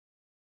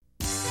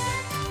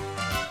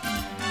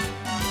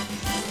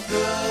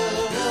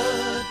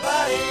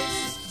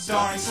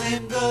starring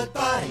Slim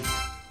Goodbody.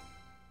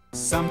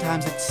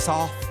 Sometimes it's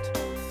soft,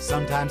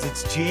 sometimes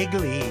it's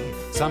jiggly,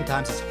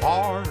 sometimes it's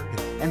hard,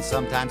 and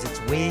sometimes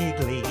it's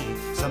wiggly.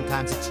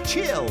 Sometimes it's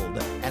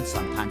chilled, and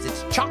sometimes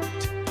it's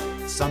chopped.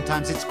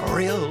 Sometimes it's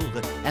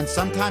grilled, and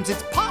sometimes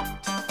it's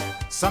popped.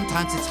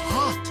 Sometimes it's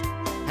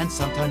hot, and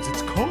sometimes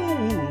it's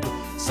cold.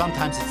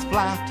 Sometimes it's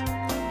flat,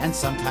 and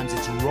sometimes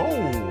it's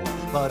rolled.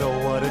 But oh,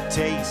 what a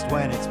taste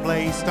when it's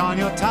placed on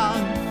your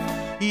tongue.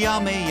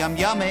 Yummy, yum,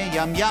 yummy,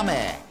 yum,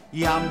 yummy,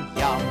 yum,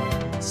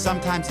 yum.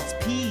 Sometimes it's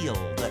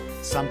peeled,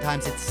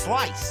 sometimes it's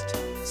sliced.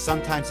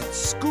 Sometimes it's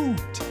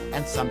scooped,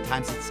 and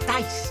sometimes it's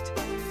diced.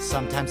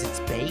 Sometimes it's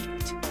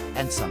baked,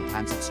 and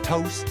sometimes it's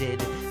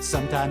toasted.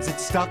 Sometimes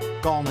it's stuck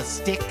on a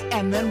stick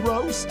and then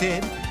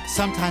roasted.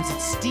 Sometimes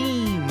it's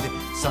steamed,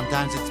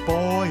 sometimes it's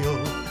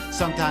boiled.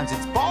 Sometimes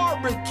it's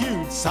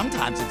barbecued,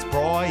 sometimes it's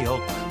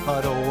broiled.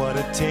 But oh, what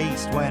a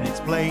taste when it's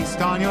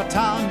placed on your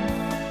tongue.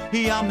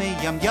 Yummy,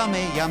 yum,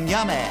 yummy, yum,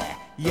 yummy,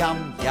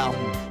 yum, yum.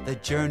 The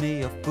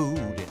journey of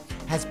food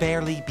has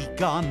barely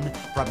begun.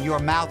 From your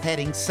mouth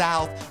heading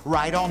south,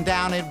 right on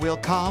down it will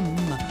come.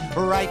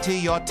 Right to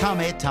your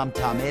tummy, tum,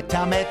 tummy,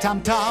 tummy,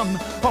 tum, tum.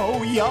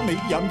 Oh, yummy,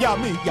 yum,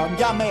 yummy, yum,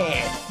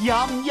 yummy,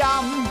 yum,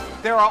 yum.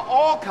 There are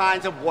all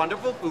kinds of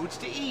wonderful foods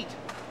to eat.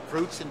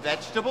 Fruits and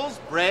vegetables,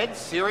 bread,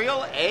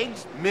 cereal,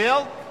 eggs,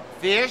 milk,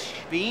 fish,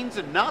 beans,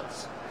 and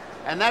nuts.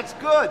 And that's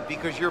good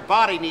because your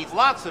body needs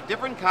lots of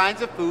different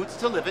kinds of foods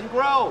to live and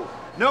grow.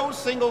 No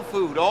single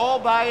food all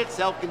by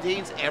itself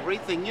contains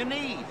everything you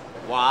need.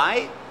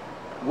 Why?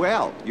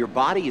 Well, your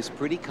body is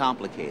pretty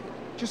complicated.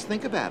 Just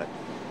think about it.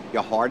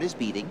 Your heart is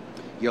beating,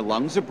 your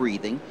lungs are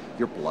breathing,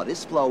 your blood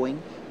is flowing,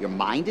 your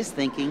mind is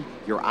thinking,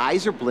 your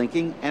eyes are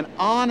blinking, and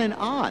on and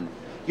on.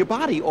 Your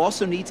body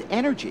also needs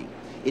energy.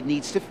 It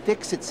needs to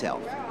fix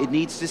itself. It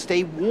needs to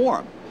stay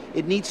warm.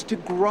 It needs to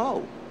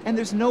grow. And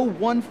there's no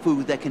one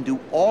food that can do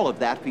all of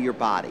that for your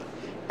body.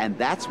 And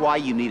that's why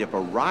you need a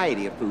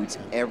variety of foods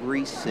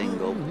every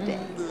single day.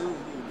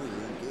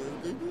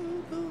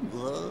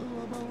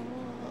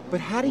 But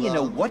how do you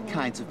know what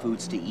kinds of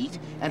foods to eat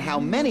and how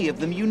many of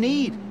them you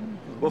need?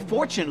 Well,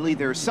 fortunately,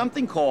 there's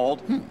something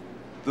called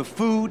the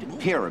food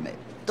pyramid.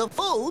 The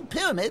food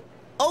pyramid?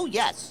 Oh,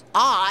 yes.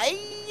 I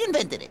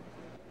invented it.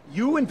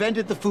 You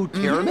invented the food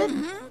pyramid?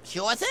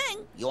 Sure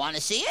thing. You want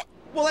to see it?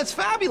 Well, that's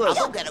fabulous.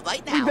 I'll go get it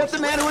right now. We met the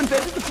man who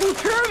invented the food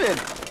pyramid.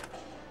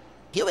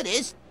 Here it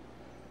is.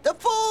 The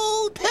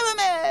food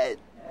pyramid.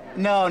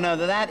 No,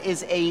 that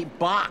is a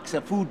box,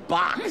 a food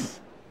box.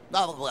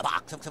 Oh, a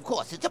box. Of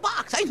course, it's a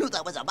box. I knew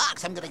that was a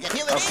box. I'm going to get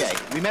here. It is.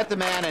 Okay, we met the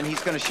man, and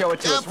he's going to show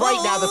it to The us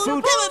right now. The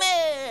food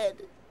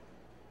pyramid.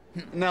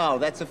 No,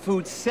 that's a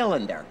food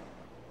cylinder.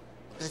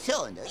 The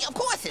cylinder. Of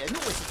course it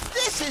is.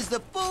 This is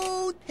the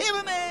food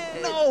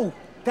pyramid. No,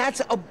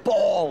 that's a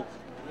ball.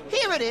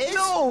 Here it is.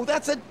 No,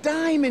 that's a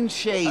diamond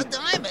shape. A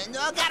diamond?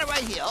 I got it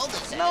right here. Hold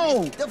this.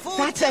 No, the food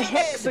that's pyramid. a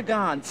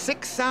hexagon.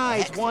 6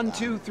 sides. Hexagon. 1,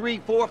 2, 3,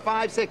 4,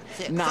 5, 6.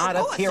 Six. Not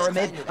Of a course,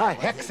 pyramid, that's a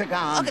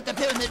hexagon. Look at the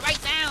pyramid right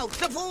now.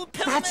 The food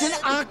pyramid. That's an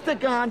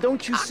octagon,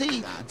 don't you see?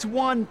 Octagon. It's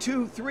 1,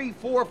 2, 3,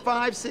 4,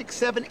 5, 6,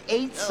 7,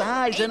 8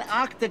 sides, 8. an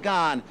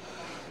octagon.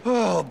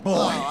 Oh,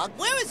 boy. Oh,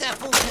 where is that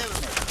food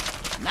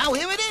pyramid? Now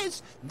here it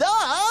is. The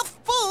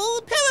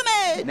food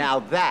pyramid. Now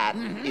that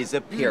is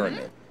a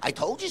pyramid. I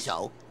told you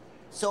so.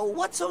 So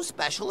what's so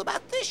special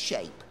about this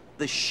shape?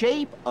 The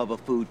shape of a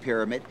food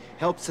pyramid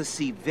helps us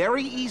see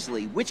very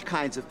easily which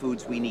kinds of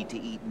foods we need to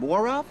eat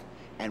more of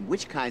and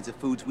which kinds of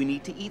foods we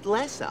need to eat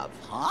less of.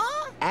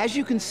 Huh? As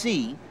you can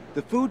see,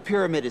 the food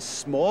pyramid is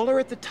smaller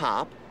at the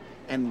top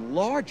and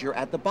larger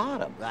at the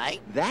bottom. Right.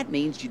 That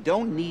means you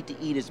don't need to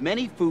eat as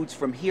many foods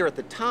from here at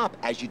the top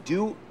as you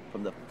do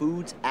from the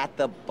foods at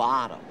the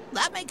bottom.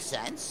 That makes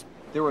sense.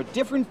 There are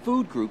different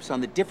food groups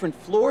on the different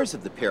floors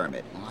of the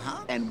pyramid.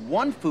 And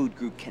one food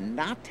group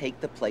cannot take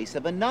the place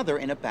of another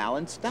in a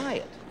balanced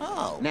diet.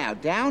 Oh. Now,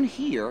 down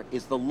here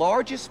is the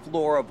largest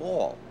floor of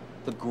all,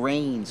 the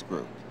grains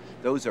group.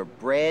 Those are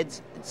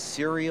breads and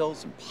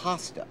cereals and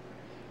pasta.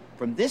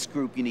 From this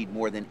group, you need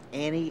more than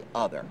any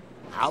other.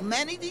 How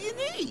many do you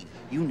need?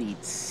 You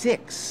need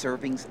 6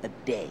 servings a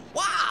day.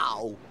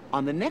 Wow.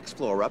 On the next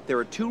floor up, there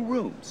are 2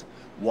 rooms,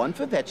 one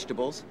for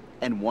vegetables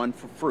and one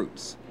for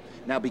fruits.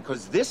 Now,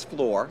 because this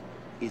floor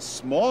is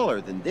smaller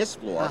than this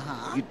floor,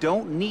 you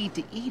don't need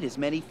to eat as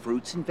many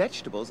fruits and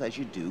vegetables as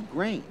you do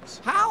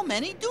grains. How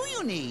many do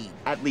you need?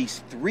 At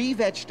least 3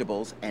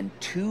 vegetables and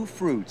 2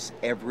 fruits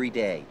every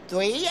day.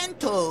 3 and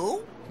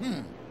 2?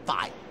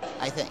 5,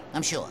 I think.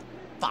 I'm sure.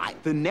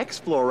 5. The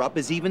next floor up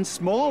is even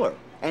smaller,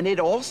 and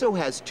it also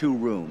has 2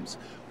 rooms.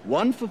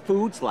 One for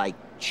foods like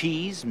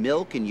cheese,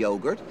 milk, and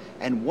yogurt,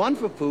 and one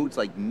for foods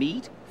like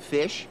meat,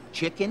 fish,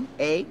 chicken,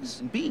 eggs,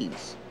 and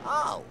beans.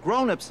 Oh.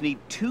 Grown-ups need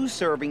 2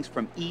 servings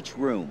from each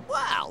room.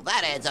 Wow,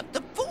 that adds up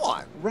to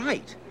 4.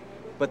 Right.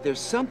 But there's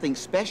something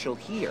special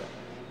here.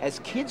 As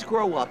kids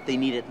grow up, they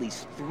need at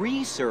least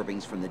 3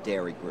 servings from the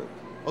dairy group.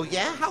 Oh,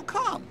 yeah? How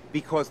come?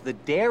 Because the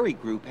dairy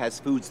group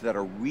has foods that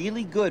are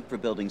really good for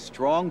building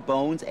strong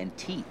bones and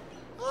teeth.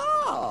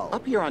 Oh. Oh.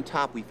 Up here on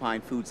top, we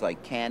find foods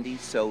like candy,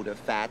 soda,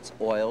 fats,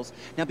 oils.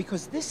 Now,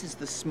 because this is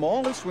the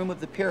smallest room of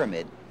the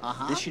pyramid,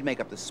 this should make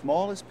up the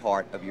smallest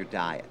part of your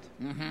diet.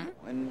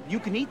 And you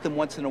can eat them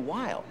once in a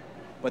while,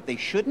 but they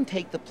shouldn't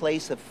take the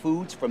place of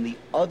foods from the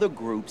other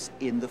groups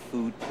in the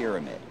food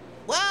pyramid.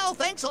 Well,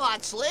 thanks a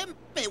lot, Slim.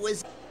 It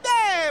was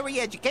very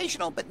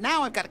educational, but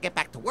now I've got to get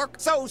back to work.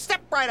 So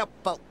step right up,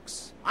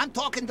 folks. I'm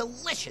talking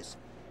delicious.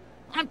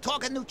 I'm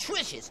talking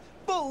nutritious.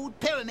 Food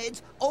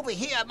pyramids over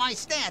here at my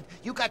stand.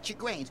 You got your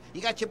grains,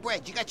 you got your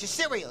bread, you got your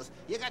cereals,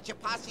 you got your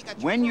pasta, you got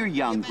your... When you're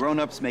young,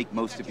 grown-ups make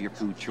most of your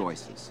food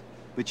choices.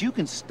 But you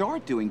can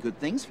start doing good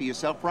things for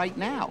yourself right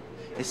now,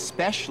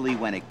 especially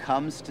when it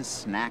comes to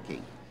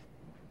snacking.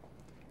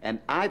 And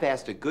I've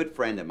asked a good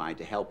friend of mine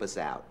to help us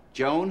out,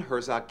 Joan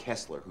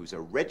Herzog-Kessler, who's a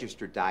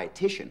registered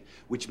dietitian,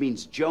 which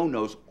means Joan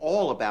knows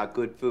all about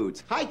good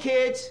foods. Hi,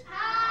 kids!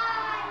 Hi!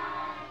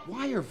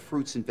 Why are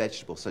fruits and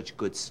vegetables such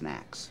good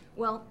snacks?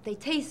 Well, they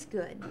taste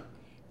good.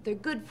 They're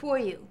good for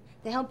you.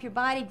 They help your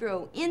body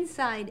grow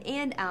inside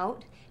and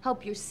out,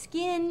 help your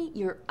skin,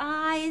 your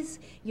eyes,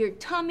 your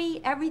tummy,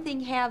 everything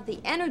have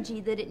the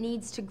energy that it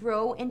needs to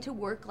grow and to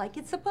work like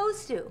it's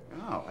supposed to.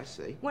 Oh, I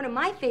see. One of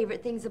my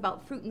favorite things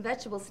about fruit and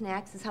vegetable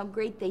snacks is how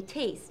great they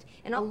taste.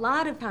 And a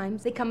lot of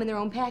times they come in their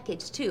own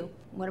package, too.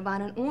 What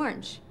about an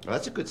orange? Well,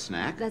 that's a good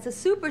snack. That's a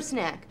super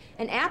snack.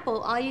 An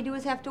apple, all you do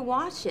is have to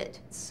wash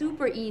it.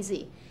 Super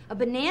easy. A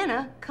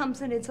banana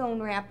comes in its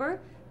own wrapper.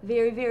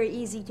 Very, very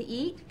easy to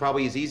eat.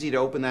 Probably as easy to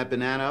open that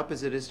banana up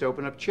as it is to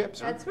open up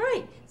chips, huh? That's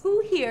right.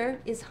 Who here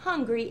is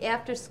hungry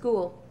after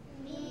school?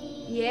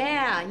 Me.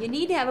 Yeah, you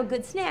need to have a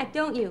good snack,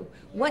 don't you?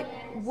 What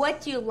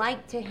do you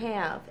like to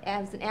have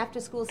as an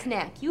after-school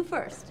snack? You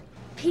first.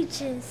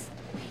 Peaches.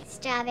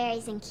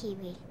 Strawberries and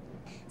kiwi.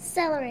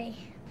 Celery.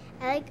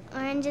 I like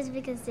oranges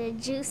because they're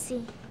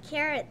juicy.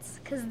 Carrots,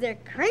 because they're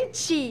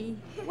crunchy.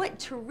 What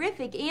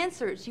terrific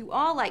answers. You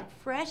all like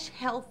fresh,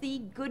 healthy,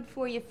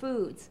 good-for-you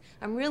foods.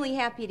 I'm really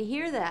happy to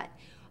hear that.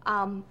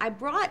 I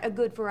brought a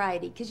good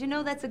variety, because you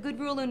know that's a good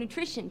rule of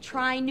nutrition.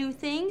 Try new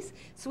things.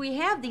 So we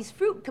have these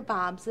fruit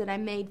kebabs that I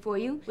made for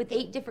you with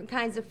 8 different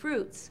kinds of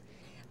fruits.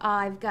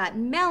 I've got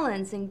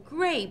melons and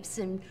grapes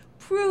and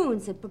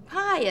prunes and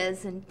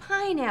papayas and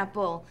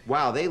pineapple.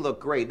 Wow, they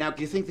look great. Now,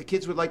 do you think the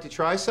kids would like to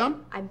try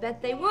some? I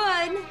bet they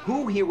would.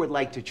 Who here would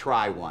like to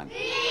try one?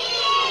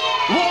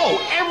 Whoa,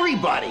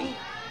 everybody!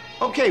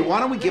 Okay, why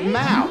don't we give them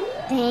out?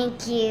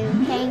 Thank you.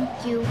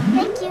 Thank you.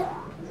 Thank you.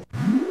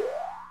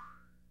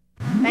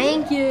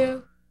 Thank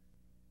you.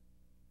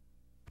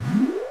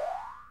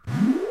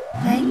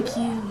 Thank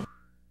you.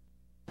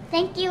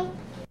 Thank you.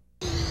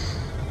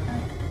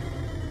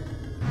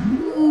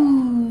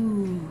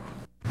 Ooh.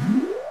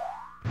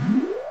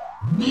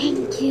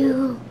 Thank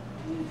you.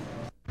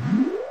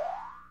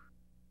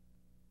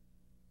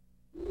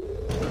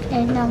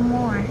 There's no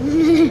more.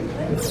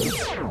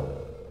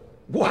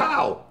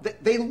 Wow,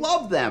 they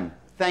love them.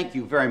 Thank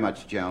you very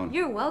much, Joan.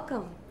 You're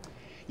welcome.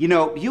 You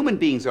know, human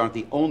beings aren't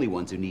the only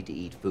ones who need to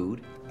eat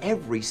food.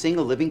 Every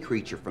single living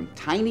creature, from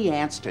tiny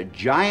ants to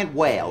giant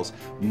whales,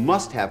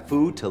 must have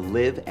food to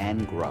live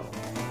and grow.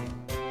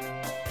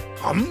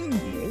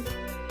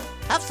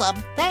 Have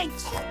some.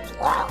 Thanks.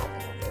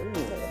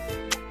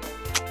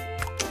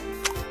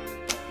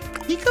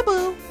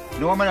 Peekaboo.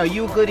 Norman, are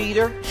you a good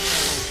eater?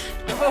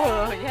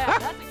 Oh,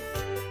 yeah.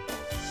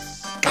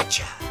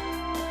 Gotcha.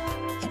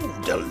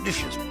 Ooh,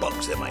 delicious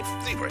bugs. They're my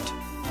favorite.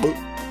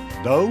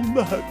 Down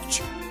the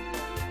hatch.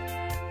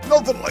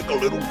 Nothing like a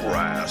little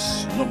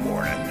grass in the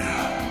morning.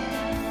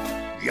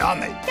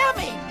 Yummy.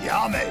 Yummy.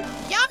 Yummy.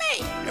 Yummy.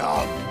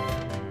 Yum.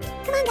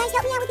 Come on, guys,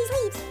 help me out with these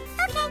leaves.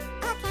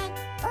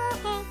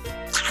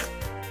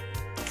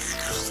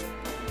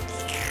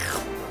 Okay.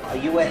 Are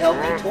you a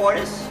healthy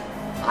tortoise?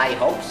 I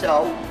hope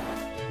so.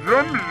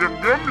 Yummy, yum,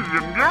 yummy,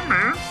 yum,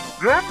 yummy.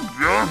 Yum,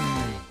 yum.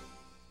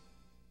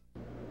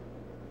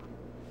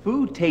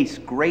 Food tastes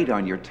great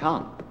on your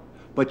tongue,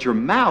 but your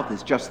mouth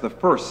is just the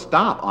first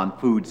stop on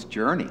food's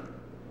journey.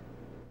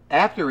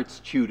 After it's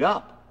chewed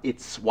up,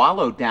 it's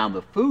swallowed down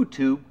the food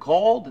tube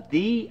called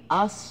the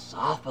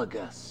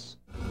esophagus.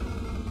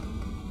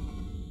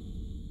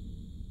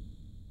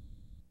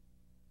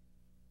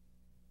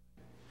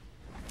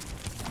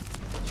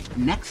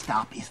 Next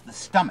stop is the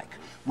stomach,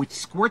 which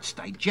squirts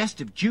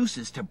digestive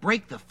juices to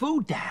break the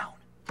food down.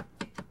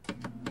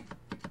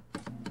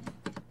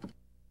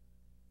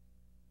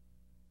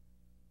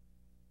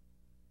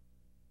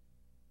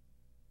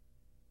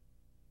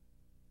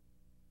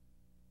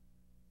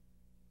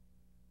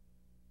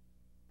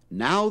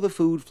 Now the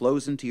food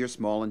flows into your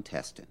small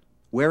intestine,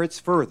 where it's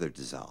further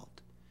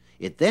dissolved.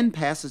 It then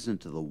passes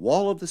into the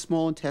wall of the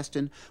small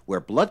intestine, where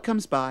blood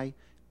comes by,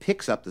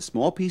 picks up the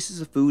small pieces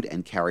of food,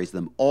 and carries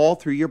them all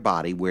through your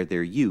body where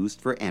they're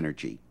used for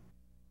energy.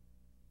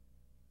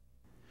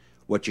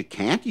 What you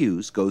can't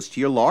use goes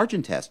to your large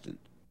intestine.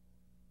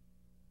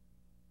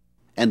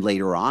 And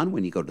later on,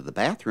 when you go to the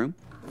bathroom,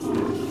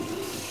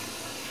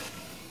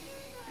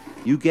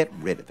 you get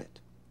rid of it.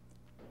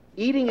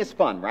 Eating is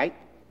fun, right?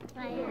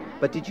 Yeah.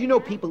 But did you know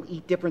people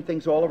eat different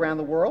things all around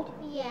the world?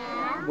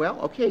 Yeah. Well,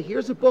 okay,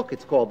 here's a book.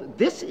 It's called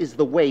This is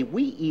the Way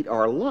We Eat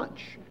Our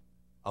Lunch.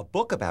 A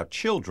book about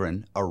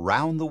children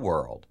around the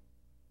world.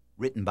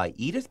 Written by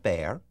Edith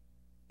Bear,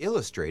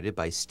 illustrated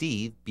by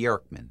Steve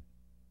Bjorkman.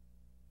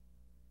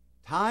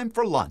 Time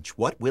for lunch,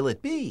 what will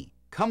it be?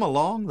 Come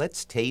along,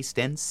 let's taste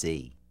and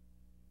see.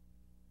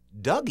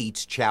 Doug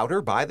eats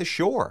chowder by the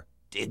shore,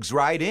 digs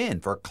right in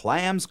for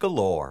clams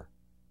galore.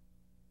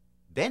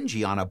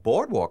 Benji on a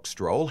boardwalk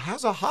stroll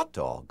has a hot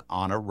dog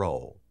on a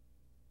roll.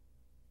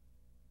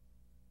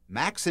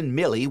 Max and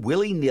Millie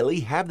willy-nilly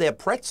have their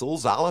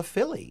pretzels a la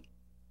Philly.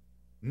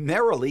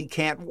 Merrily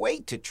can't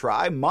wait to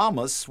try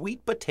Mama's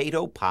sweet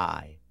potato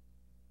pie.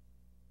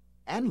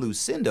 And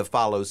Lucinda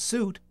follows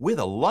suit with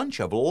a lunch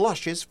of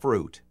luscious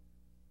fruit.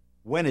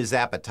 When his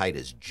appetite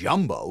is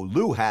jumbo,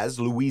 Lou has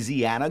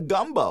Louisiana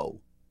gumbo.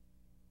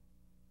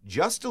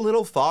 Just a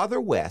little farther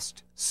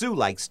west, Sue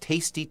likes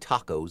tasty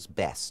tacos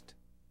best.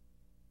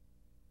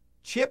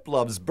 Chip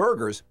loves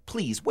burgers,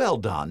 please, well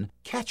done.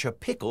 Ketchup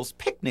pickles,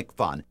 picnic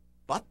fun.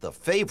 But the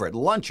favorite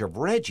lunch of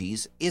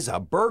Reggie's is a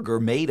burger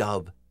made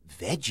of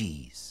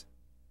veggies.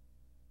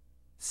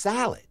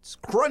 Salads,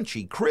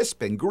 crunchy,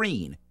 crisp, and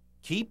green,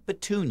 keep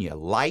Petunia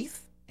lithe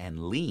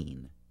and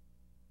lean.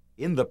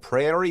 In the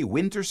prairie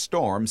winter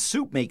storm,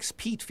 soup makes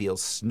Pete feel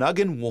snug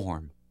and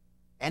warm.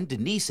 And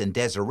Denise and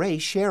Desiree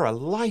share a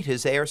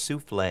light-as-air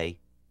soufflé.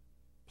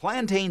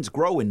 Plantains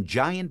grow in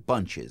giant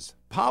bunches.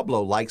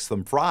 Pablo likes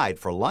them fried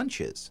for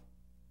lunches.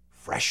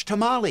 Fresh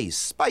tamales,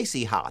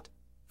 spicy hot.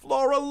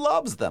 Flora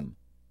loves them.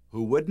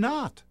 Who would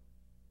not?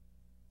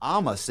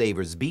 Amma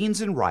savors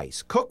beans and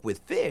rice. Cooked with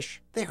fish,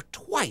 they're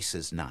twice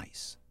as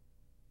nice.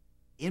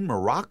 In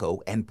Morocco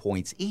and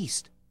points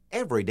east,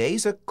 every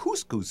day's a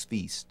couscous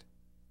feast.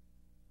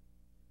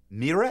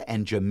 Mira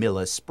and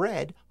Jamila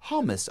spread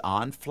hummus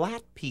on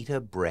flat pita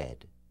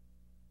bread.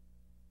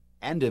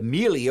 And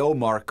Emilio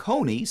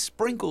Marconi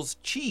sprinkles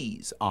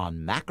cheese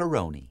on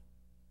macaroni.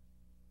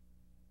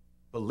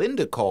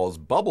 Belinda calls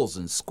Bubbles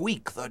and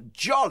Squeak the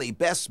jolly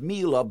best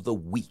meal of the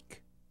week.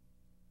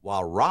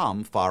 While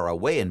Ram, far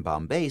away in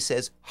Bombay,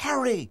 says,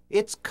 "Hurry,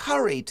 it's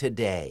curry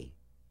today."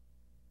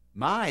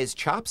 Mai's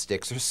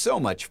chopsticks are so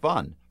much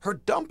fun. Her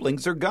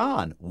dumplings are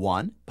gone,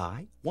 one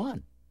by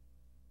one.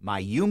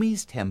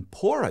 Mayumi's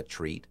tempura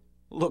treat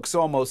looks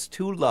almost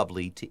too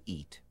lovely to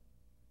eat.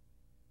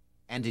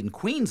 And in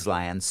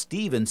Queensland,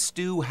 Steve and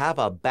Stu have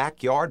a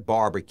backyard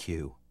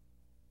barbecue.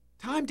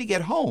 Time to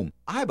get home.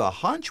 I've a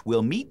hunch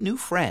we'll meet new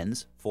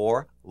friends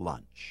for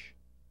lunch.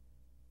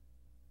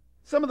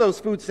 Some of those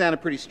foods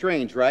sounded pretty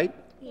strange, right?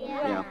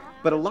 Yeah.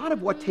 But a lot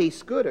of what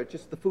tastes good are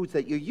just the foods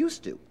that you're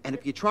used to. And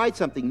if you tried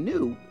something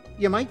new,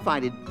 you might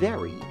find it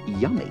very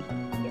yummy.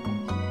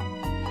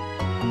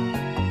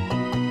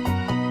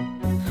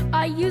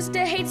 I used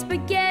to hate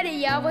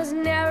spaghetti. I was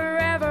never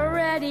ever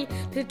ready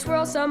to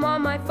twirl some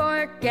on my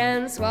fork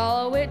and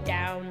swallow it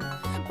down.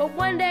 But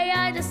one day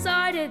I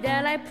decided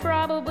that I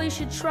probably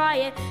should try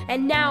it,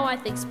 and now I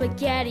think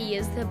spaghetti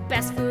is the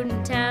best food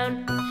in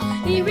town.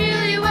 He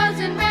really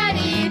wasn't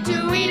ready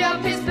to eat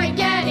up his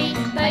spaghetti,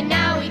 but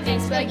now he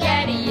thinks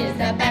spaghetti is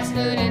the best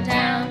food in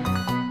town.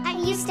 I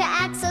used to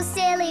act so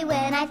silly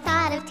when I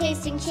thought of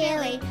tasting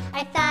chili.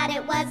 I thought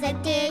it was a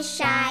dish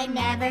I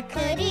never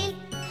could eat.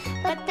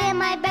 But then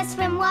my best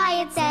friend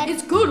Wyatt said,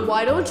 "It's good,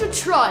 why don't you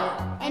try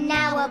it?" And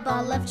now a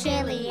bowl of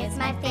chili is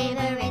my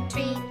favorite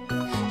treat.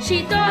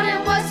 She thought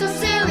it was so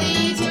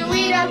silly to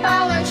eat up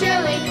all her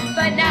chili,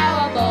 but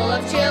now a bowl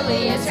of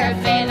chili is her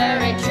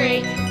favorite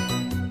treat.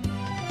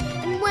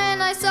 And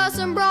when I saw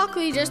some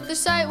broccoli, just the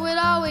sight would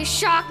always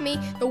shock me.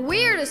 The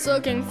weirdest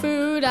looking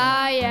food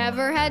I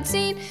ever had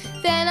seen.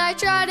 Then I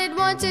tried it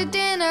once at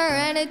dinner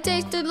and it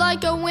tasted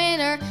like a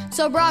winner.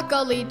 So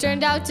broccoli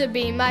turned out to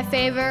be my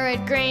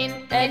favorite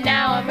green. And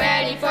now I'm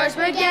ready for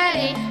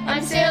spaghetti.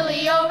 I'm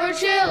silly over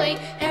chili,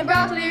 and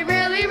broccoli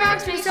really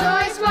rocks me, so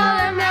I swallow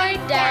them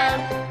right down.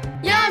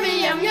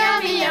 Yummy, yum,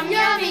 yummy, yum,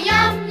 yummy,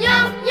 yum,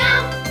 yum,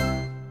 yum.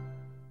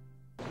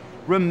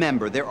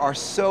 Remember, there are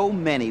so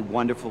many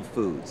wonderful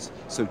foods,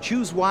 so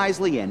choose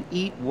wisely and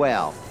eat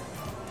well.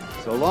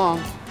 So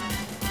long.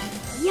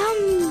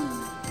 Yummy,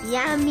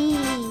 yummy,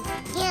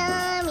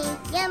 yummy,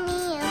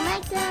 yummy, oh my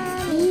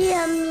God.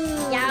 Yummy,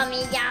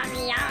 yummy,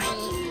 yummy, yummy,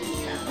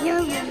 yummy,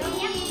 yummy,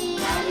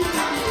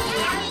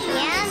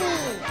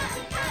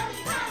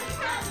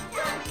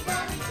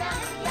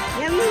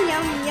 yummy,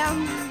 yummy,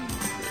 yum.